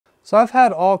So I've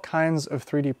had all kinds of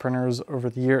 3D printers over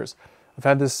the years. I've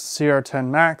had this CR10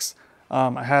 Max.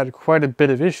 I had quite a bit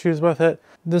of issues with it.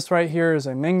 This right here is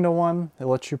a Mingda one. It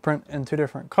lets you print in 2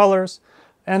 different colors.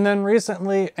 And then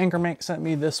recently, AnkerMake sent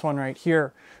me this one right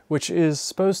here, which is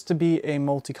supposed to be a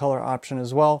multicolor option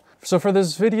as well. So for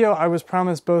this video, I was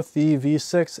promised both the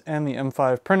V6 and the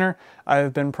M5 printer. I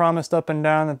have been promised up and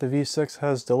down that the V6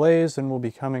 has delays and will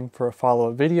be coming for a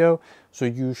follow-up video. So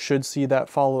you should see that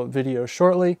follow-up video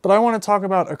shortly. But I want to talk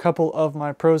about a couple of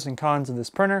my pros and cons of this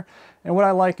printer and what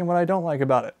I like and what I don't like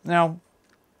about it. Now,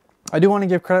 I do want to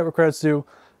give credit where credit's due.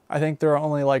 I think there are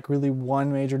only like really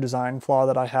one major design flaw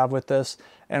that I have with this,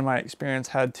 and my experience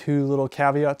had 2 little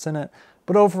caveats in it.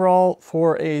 But overall,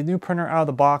 for a new printer out of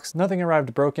the box, nothing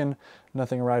arrived broken,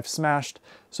 nothing arrived smashed.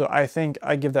 So I think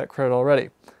I give that credit already.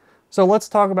 So let's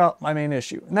talk about my main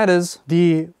issue, and that is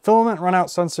the filament runout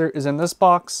sensor is in this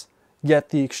box, yet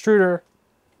the extruder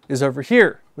is over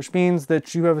here, which means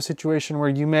that you have a situation where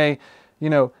you may,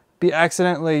 be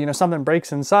accidentally, something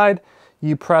breaks inside.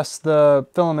 You press the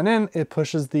filament in, it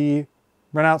pushes the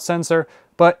runout sensor,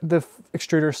 but the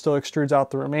extruder still extrudes out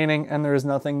the remaining, and there is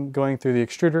nothing going through the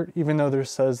extruder, even though there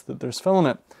says that there's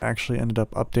filament. I actually ended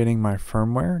up updating my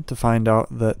firmware to find out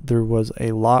that there was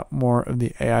a lot more of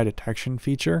the AI detection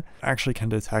feature actually can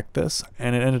detect this,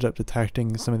 and it ended up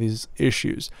detecting some of these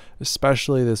issues,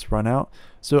 especially this runout.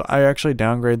 So I actually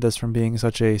downgraded this from being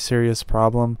such a serious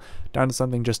problem down to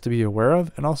something just to be aware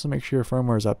of, and also make sure your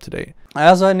firmware is up to date. I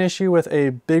also had an issue with a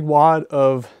big wad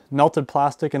of melted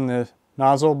plastic in the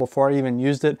nozzle before I even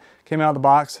used it. Came out of the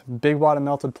box, big wad of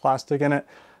melted plastic in it.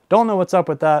 Don't know what's up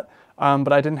with that,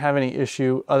 but I didn't have any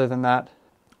issue other than that.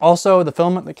 Also, the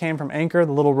filament that came from Anker,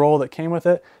 the little roll that came with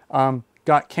it,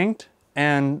 got kinked,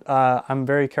 and I'm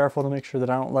very careful to make sure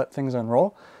that I don't let things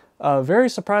unroll. Very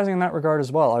surprising in that regard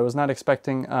as well. I was not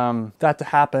expecting that to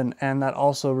happen, and that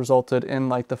also resulted in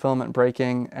like the filament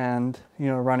breaking and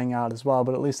running out as well,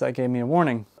 but at least that gave me a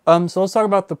warning. So let's talk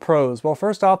about the pros. Well,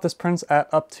 first off, this prints at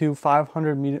up to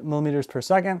 500 millimeters per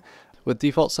second. With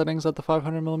default settings at the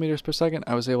 500 millimeters per second,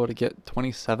 I was able to get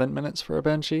 27 minutes for a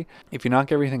benchy. If you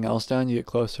knock everything else down, you get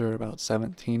closer to about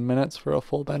 17 minutes for a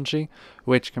full benchy,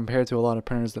 which compared to a lot of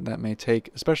printers that may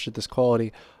take, especially this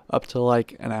quality, up to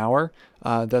like an hour,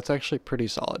 that's actually pretty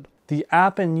solid. The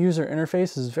app and user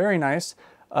interface is very nice.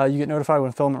 You get notified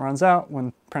when filament runs out,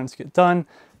 when prints get done,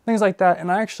 things like that.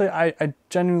 And I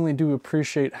genuinely do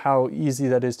appreciate how easy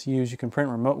that is to use. You can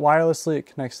print remote wirelessly. It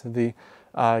connects to the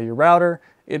your router.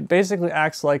 It basically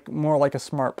acts more like a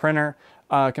smart printer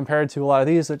compared to a lot of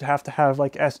these that have to have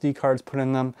like SD cards put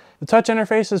in them. The touch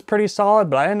interface is pretty solid,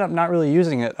 but I end up not really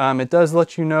using it. It does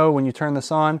let you know when you turn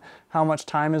this on how much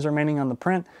time is remaining on the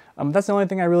print. That's the only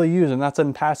thing I really use, and that's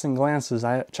in passing glances.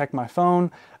 I check my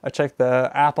phone, I check the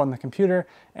app on the computer,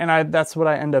 and that's what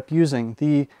I end up using.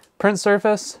 The print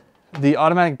surface, the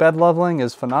automatic bed leveling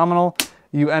is phenomenal.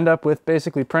 You end up with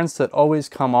basically prints that always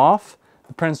come off.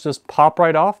 The prints just pop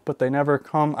right off, but they never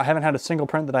come. I haven't had a single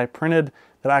print that I printed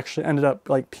that actually ended up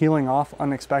like peeling off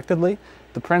unexpectedly.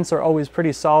 The prints are always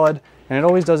pretty solid, and it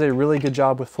always does a really good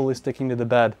job with fully sticking to the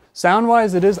bed.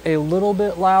 Sound-wise, it is a little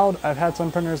bit loud. I've had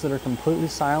some printers that are completely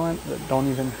silent, that don't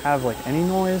even have like any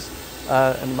noise.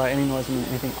 And by any noise, I mean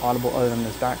anything audible other than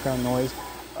this background noise.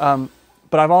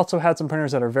 But I've also had some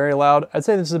printers that are very loud. I'd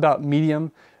say this is about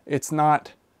medium. It's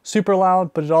not super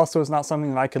loud, but it also is not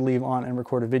something that I could leave on and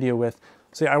record a video with.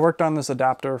 So yeah, I worked on this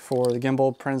adapter for the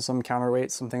gimbal, printed some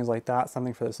counterweights, some things like that,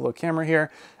 something for this little camera here.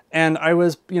 And I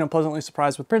was, pleasantly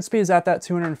surprised with print speeds at that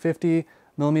 250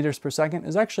 millimeters per second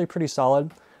is actually pretty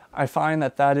solid. I find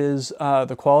that is,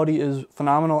 the quality is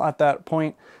phenomenal at that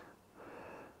point,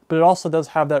 but it also does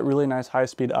have that really nice high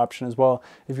speed option as well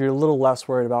if you're a little less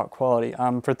worried about quality.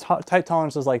 For tight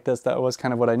tolerances like this, that was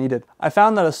kind of what I needed. I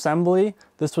found that assembly,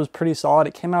 this was pretty solid.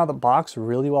 It came out of the box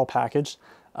really well packaged.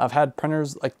 I've had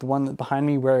printers like the one behind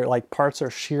me where like parts are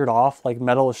sheared off, like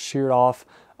metal is sheared off.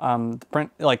 The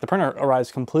printer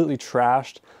arrives completely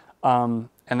trashed. And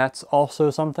that's also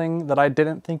something that I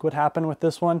didn't think would happen with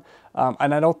this one.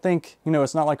 And I don't think,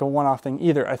 it's not like a one-off thing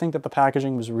either. I think that the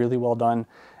packaging was really well done.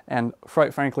 And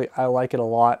quite frankly, I like it a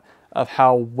lot of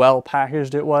how well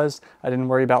packaged it was. I didn't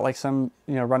worry about like some,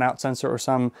 run out sensor or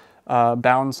some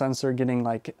bound sensor getting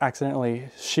like accidentally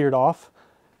sheared off.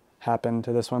 Happened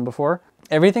to this one before.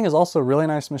 Everything is also really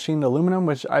nice machined aluminum,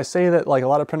 which I say that like a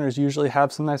lot of printers usually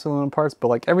have some nice aluminum parts, but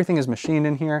like everything is machined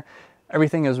in here.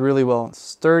 Everything is really well and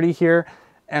sturdy here.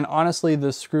 And honestly,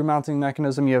 the screw mounting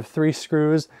mechanism, you have 3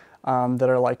 screws that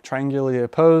are like triangularly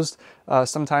opposed.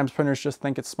 Sometimes printers just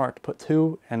think it's smart to put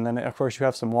 2, and then of course you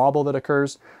have some wobble that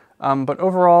occurs. But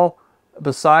overall,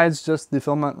 besides just the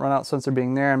filament runout sensor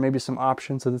being there and maybe some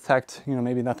options to detect, you know,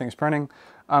 maybe nothing's printing,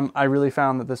 I really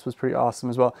found that this was pretty awesome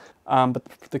as well. But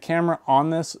the camera on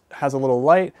this has a little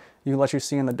light. You can let you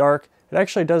see in the dark. It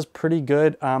actually does pretty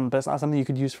good, but it's not something you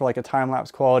could use for like a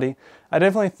time-lapse quality. I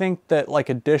definitely think that like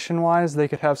edition-wise, they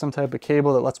could have some type of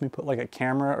cable that lets me put like a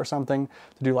camera or something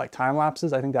to do like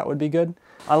time-lapses. I think that would be good.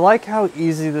 I like how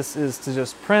easy this is to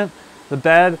just print. The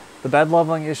bed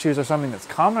leveling issues are something that's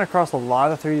common across a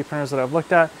lot of 3D printers that I've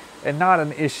looked at, and not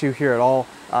an issue here at all.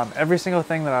 Every single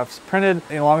thing that I've printed,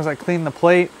 as long as I clean the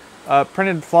plate,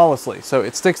 printed flawlessly. So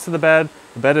it sticks to the bed.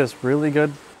 The bed is really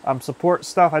good. Support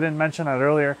stuff, I didn't mention that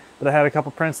earlier, but I had a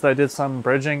couple prints that I did some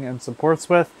bridging and supports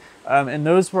with, and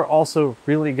those were also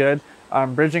really good.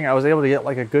 Bridging, I was able to get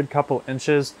like a good couple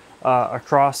inches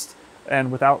across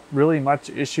and without really much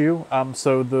issue.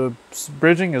 So the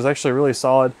bridging is actually really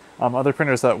solid. Other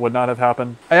printers that would not have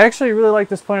happened. I actually really like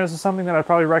this printer. This is something that I'd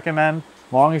probably recommend,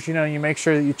 as long as you make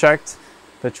sure that you checked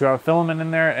that you have filament in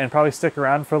there, and probably stick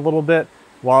around for a little bit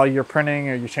while you're printing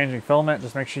or you're changing filament.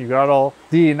 Just make sure you got it all.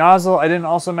 The nozzle, I didn't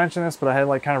also mention this, but I had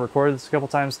like kind of recorded this a couple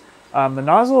times. The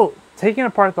nozzle, taking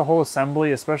apart the whole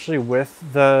assembly, especially with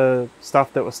the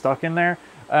stuff that was stuck in there,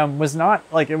 was not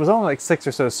like, it was only like 6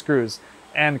 or so screws.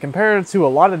 And compared to a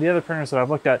lot of the other printers that I've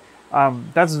looked at,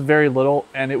 that's very little,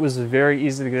 and it was very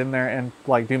easy to get in there and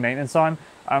like do maintenance on.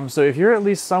 So if you're at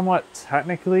least somewhat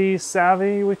technically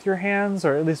savvy with your hands,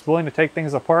 or at least willing to take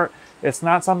things apart, it's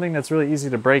not something that's really easy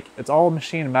to break. It's all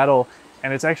machined metal,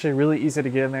 and it's actually really easy to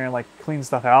get in there and like clean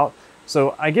stuff out.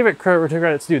 So I give it credit where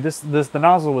credit's due. The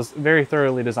nozzle was very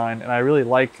thoroughly designed, and I really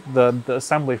like the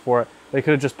assembly for it. They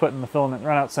could have just put in the filament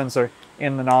runout sensor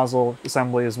in the nozzle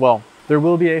assembly as well. There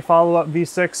will be a follow-up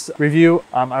V6 review.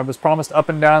 I was promised up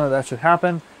and down that should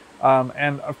happen.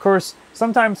 And of course,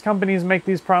 sometimes companies make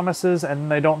these promises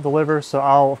and they don't deliver. So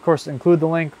I'll of course include the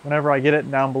link whenever I get it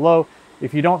down below.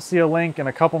 If you don't see a link in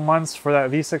a couple months for that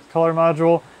V6 color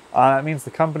module, it means the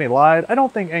company lied. I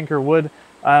don't think Anker would,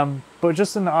 but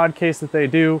just in the odd case that they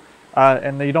do,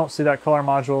 and you don't see that color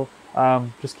module,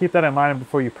 just keep that in mind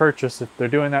before you purchase. If they're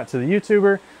doing that to the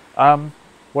YouTuber,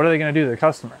 what are they going to do to the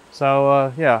customer?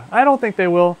 So yeah, I don't think they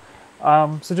will.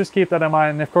 So just keep that in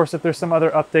mind. And of course, if there's some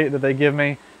other update that they give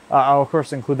me, I'll of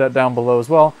course include that down below as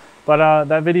well. But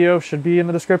that video should be in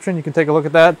the description. You can take a look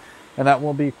at that. And that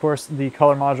will be, of course, the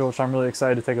color module, which I'm really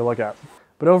excited to take a look at.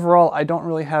 But overall, I don't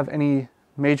really have any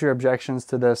major objections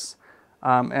to this.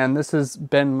 And this has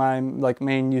been my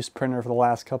main use printer for the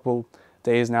last couple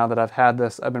days now that I've had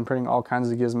this. I've been printing all kinds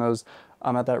of gizmos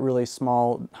at that really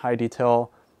small, high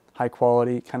detail, high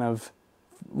quality kind of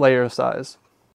layer size.